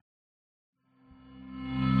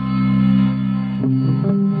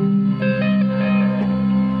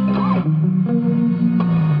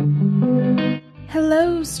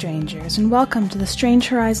strangers, and welcome to the Strange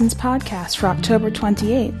Horizons podcast for October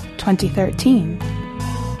 28, 2013.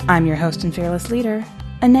 I'm your host and fearless leader,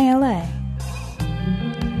 Anaea Lay.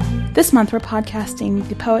 This month we're podcasting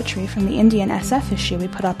the poetry from the Indian SF issue we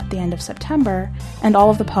put up at the end of September, and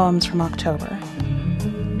all of the poems from October.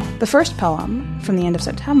 The first poem, from the end of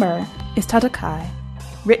September, is Tatakai,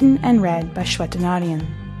 written and read by Shweta Narayan.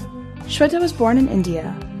 Shweta was born in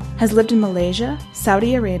India, has lived in Malaysia,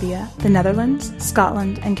 Saudi Arabia, the Netherlands,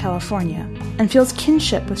 Scotland, and California, and feels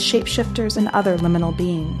kinship with shapeshifters and other liminal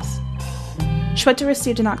beings. Shweta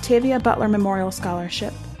received an Octavia Butler Memorial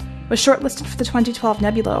Scholarship, was shortlisted for the 2012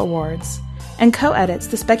 Nebula Awards, and co-edits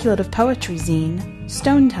the speculative poetry zine,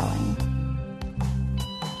 Stone Telling.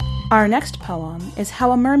 Our next poem is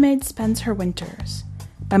How a Mermaid Spends Her Winters,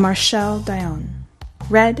 by Marchell Dyon,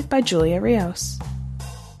 read by Julia Rios.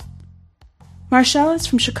 Marchell is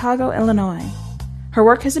from Chicago, Illinois. Her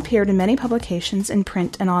work has appeared in many publications in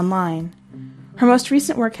print and online. Her most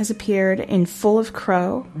recent work has appeared in Full of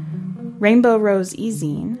Crow, Rainbow Rose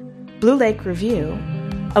E-Zine, Blue Lake Review,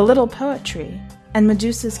 A Little Poetry, and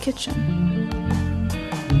Medusa's Kitchen.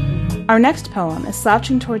 Our next poem is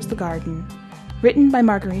Slouching Towards the Garden, written by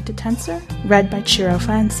Margarita Tenser, read by Ciro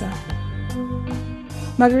Faienza.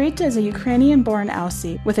 Margarita is a Ukrainian-born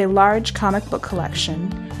Aussie with a large comic book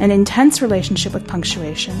collection, an intense relationship with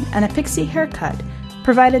punctuation, and a pixie haircut,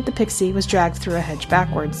 provided the pixie was dragged through a hedge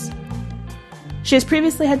backwards. She has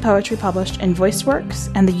previously had poetry published in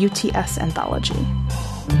VoiceWorks and the UTS Anthology.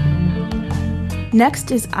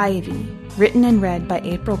 Next is Ivy, written and read by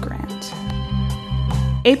April Grant.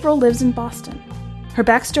 April lives in Boston. Her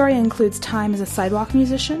backstory includes time as a sidewalk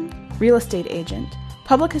musician, real estate agent,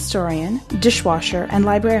 public historian, dishwasher, and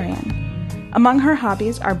librarian. Among her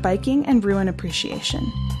hobbies are biking and ruin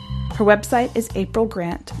appreciation. Her website is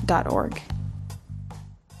aprilgrant.org.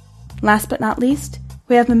 Last but not least,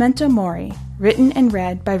 we have Memento Mori, written and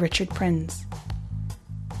read by Richard Prins.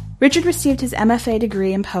 Richard received his MFA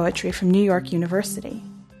degree in poetry from New York University.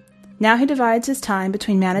 Now he divides his time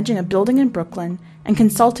between managing a building in Brooklyn and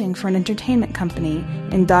consulting for an entertainment company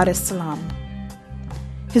in Dar es Salaam.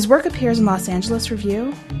 His work appears in Los Angeles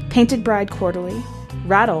Review, Painted Bride Quarterly,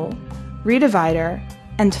 Rattle, Redivider,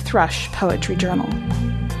 and Thrush Poetry Journal.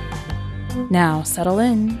 Now settle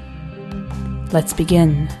in. Let's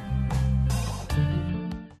begin.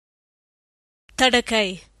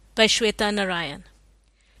 Tatakai by Shweta Narayan.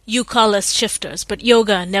 You call us shifters, but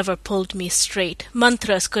yoga never pulled me straight.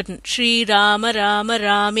 Mantras couldn't Shri Rama Rama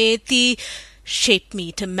Rameti shape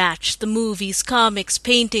me to match the movies, comics,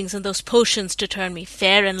 paintings, and those potions to turn me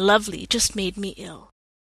fair and lovely just made me ill.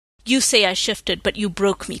 You say I shifted, but you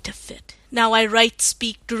broke me to fit. Now I write,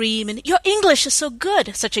 speak, dream, and your English is so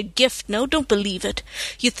good, such a gift, no, don't believe it.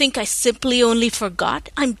 You think I simply only forgot?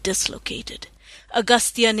 I'm dislocated.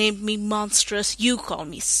 Agastya named me monstrous, you call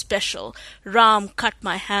me special. Ram cut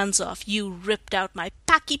my hands off, you ripped out my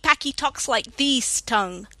packy talks like these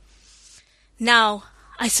tongue. Now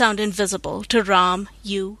I sound invisible to Ram,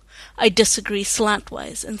 you. I disagree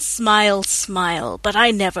slantwise and smile, but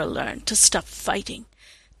I never learn to stop fighting.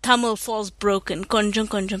 Tamil falls broken, konjam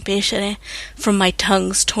peshere, from my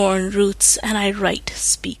tongue's torn roots, and I write,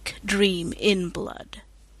 speak, dream in blood.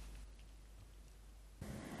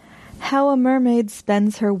 How a Mermaid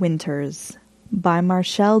Spends Her Winters, by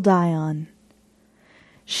Marchell Dyon.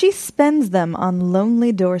 She spends them on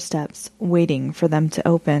lonely doorsteps, waiting for them to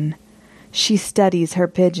open. She studies her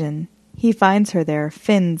pigeon. He finds her there,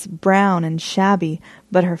 fins brown and shabby,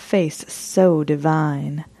 but her face so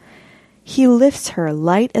divine. He lifts her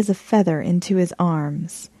light as a feather into his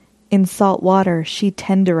arms. In salt water she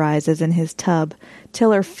tenderizes in his tub,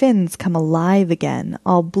 till her fins come alive again,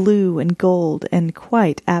 all blue and gold and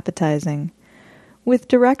quite appetizing. With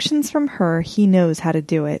directions from her he knows how to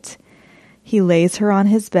do it. He lays her on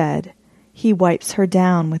his bed. He wipes her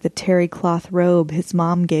down with a terry cloth robe his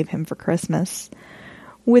mom gave him for Christmas.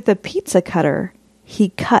 With a pizza cutter, he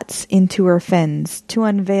cuts into her fins to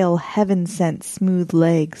unveil heaven-sent smooth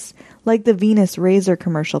legs, like the Venus razor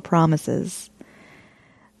commercial promises.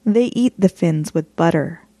 They eat the fins with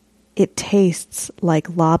butter. It tastes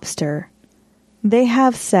like lobster. They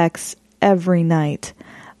have sex every night,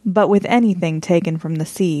 but with anything taken from the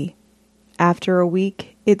sea. After a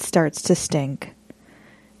week, it starts to stink.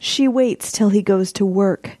 She waits till he goes to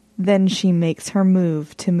work, then she makes her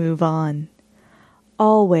move to move on.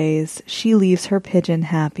 Always she leaves her pigeon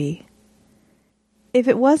happy. If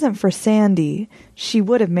it wasn't for Sandy, she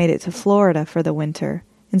would have made it to Florida for the winter,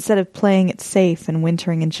 instead of playing it safe and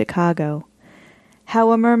wintering in Chicago.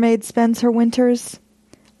 How a mermaid spends her winters?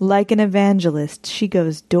 Like an evangelist, she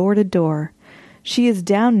goes door to door. She is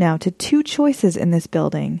down now to 2 choices in this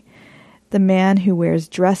building. The man who wears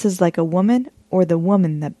dresses like a woman, or the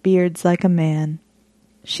woman that beards like a man.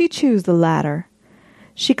 She chooses the latter.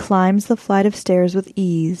 She climbs the flight of stairs with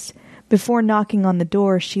ease. Before knocking on the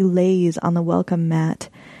door, she lays on the welcome mat,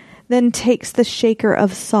 then takes the shaker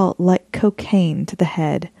of salt like cocaine to the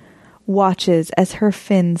head, watches as her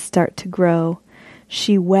fins start to grow.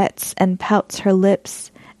 She wets and pouts her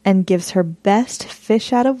lips and gives her best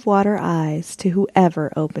fish-out-of-water eyes to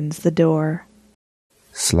whoever opens the door.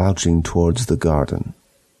 Slouching Towards the Garden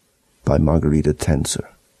by Margarita Tenser.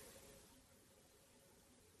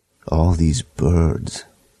 All these birds,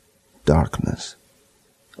 darkness,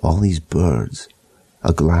 all these birds,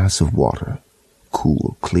 a glass of water,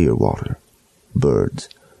 cool, clear water, birds,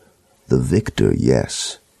 the victor,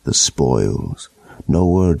 yes, the spoils, no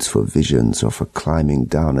words for visions or for climbing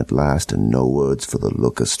down at last, and no words for the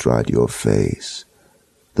look astride your face,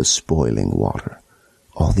 the spoiling water,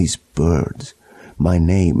 all these birds, my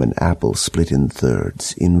name an apple split in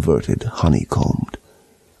thirds, inverted, honeycombed.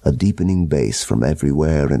 A deepening bass from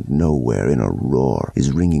everywhere and nowhere in a roar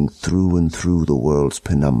is ringing through and through the world's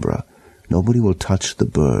penumbra. Nobody will touch the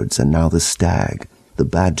birds, and now the stag, the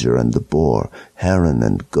badger and the boar, heron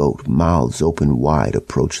and goat, mouths open wide,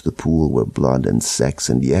 approach the pool where blood and sex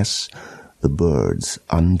and, yes, the birds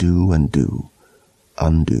undo and do,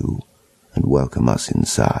 undo, and welcome us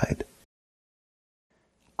inside.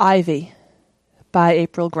 Ivy by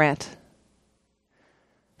April Grant.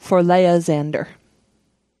 For Leah Xander.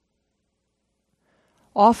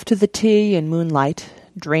 Off to the tea and moonlight,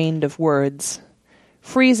 drained of words.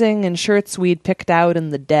 Freezing in shirts we'd picked out in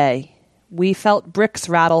the day, we felt bricks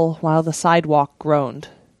rattle while the sidewalk groaned.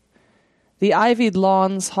 The ivied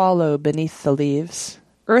lawns hollow beneath the leaves.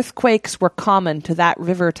 Earthquakes were common to that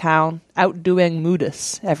river town, outdoing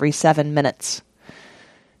Moodus every 7 minutes.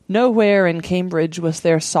 Nowhere in Cambridge was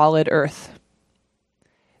there solid earth.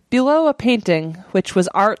 Below a painting, which was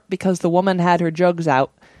art because the woman had her jugs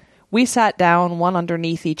out, we sat down, one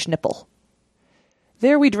underneath each nipple.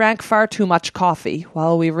 There we drank far too much coffee,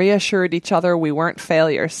 while we reassured each other we weren't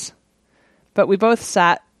failures. But we both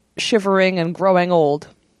sat, shivering and growing old,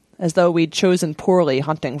 as though we'd chosen poorly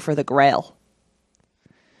hunting for the Grail.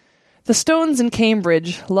 The stones in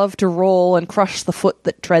Cambridge love to roll and crush the foot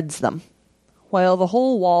that treads them, while the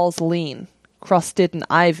whole walls lean, crusted in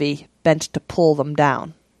ivy, bent to pull them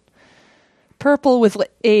down. Purple with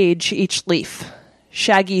age each leaf,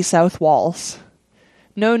 shaggy south walls.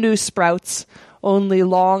 No new sprouts, only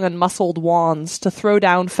long and muscled wands to throw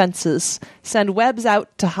down fences, send webs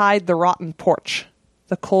out to hide the rotten porch,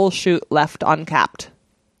 the coal chute left uncapped.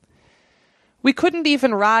 We couldn't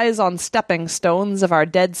even rise on stepping stones of our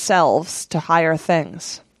dead selves to higher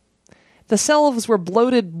things. The selves were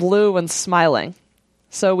bloated blue and smiling,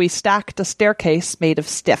 so we stacked a staircase made of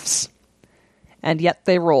stiffs. And yet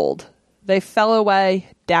they rolled. They fell away,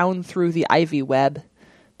 down through the ivy web,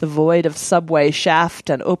 the void of subway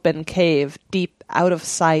shaft and open cave, deep out of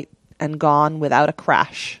sight and gone without a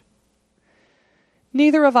crash.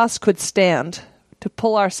 Neither of us could stand to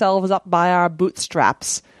pull ourselves up by our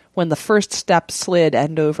bootstraps when the first step slid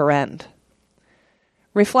end over end.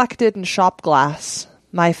 Reflected in shop glass,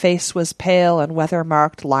 my face was pale and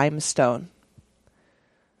weather-marked limestone.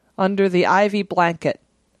 Under the ivy blanket,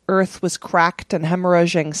 earth was cracked and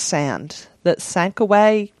hemorrhaging sand that sank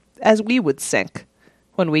away as we would sink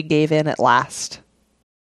when we gave in at last.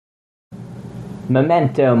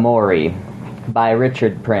 Memento Mori by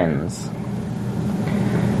Richard Prins.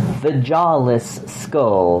 The jawless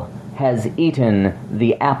skull has eaten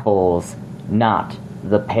the apples, not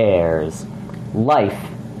the pears. Life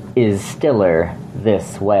is stiller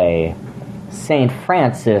this way. St.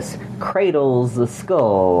 Francis cradles the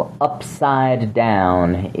skull upside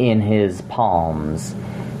down in his palms.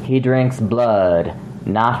 He drinks blood,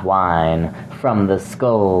 not wine, from the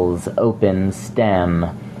skull's open stem,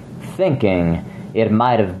 thinking it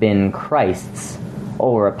might have been Christ's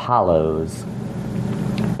or Apollo's.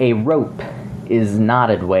 A rope is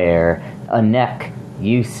knotted where a neck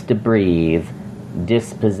used to breathe,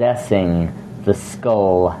 dispossessing the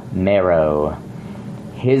skull marrow.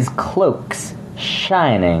 His cloak's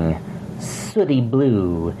shining, sooty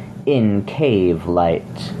blue in cave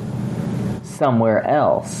light. Somewhere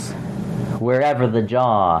else, wherever the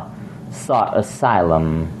jaw sought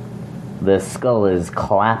asylum, the skull is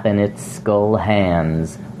clapping its skull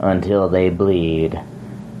hands until they bleed,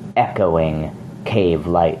 echoing cave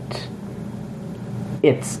light.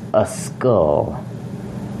 It's a skull,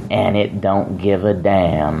 and it don't give a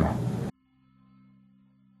damn.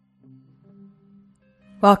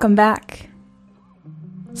 Welcome back.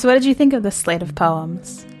 So what did you think of this slate of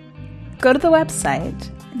poems? Go to the website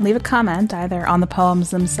leave a comment either on the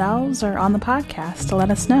poems themselves or on the podcast to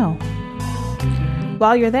let us know.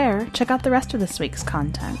 While you're there, check out the rest of this week's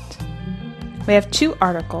content. We have 2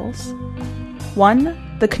 articles. One,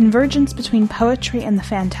 The Convergence Between Poetry and the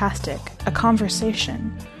Fantastic, a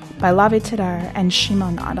Conversation, by Lavi Tidar and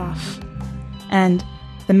Shimon Adaf. And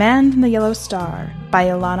The Man from the Yellow Star, by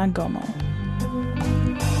Ilana Gomel.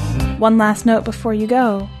 One last note before you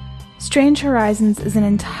go. Strange Horizons is an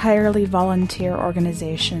entirely volunteer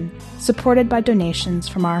organization supported by donations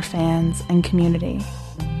from our fans and community.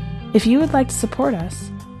 If you would like to support us,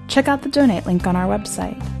 check out the donate link on our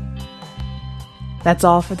website. That's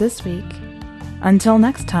all for this week. Until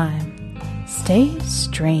next time, stay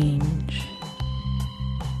strange.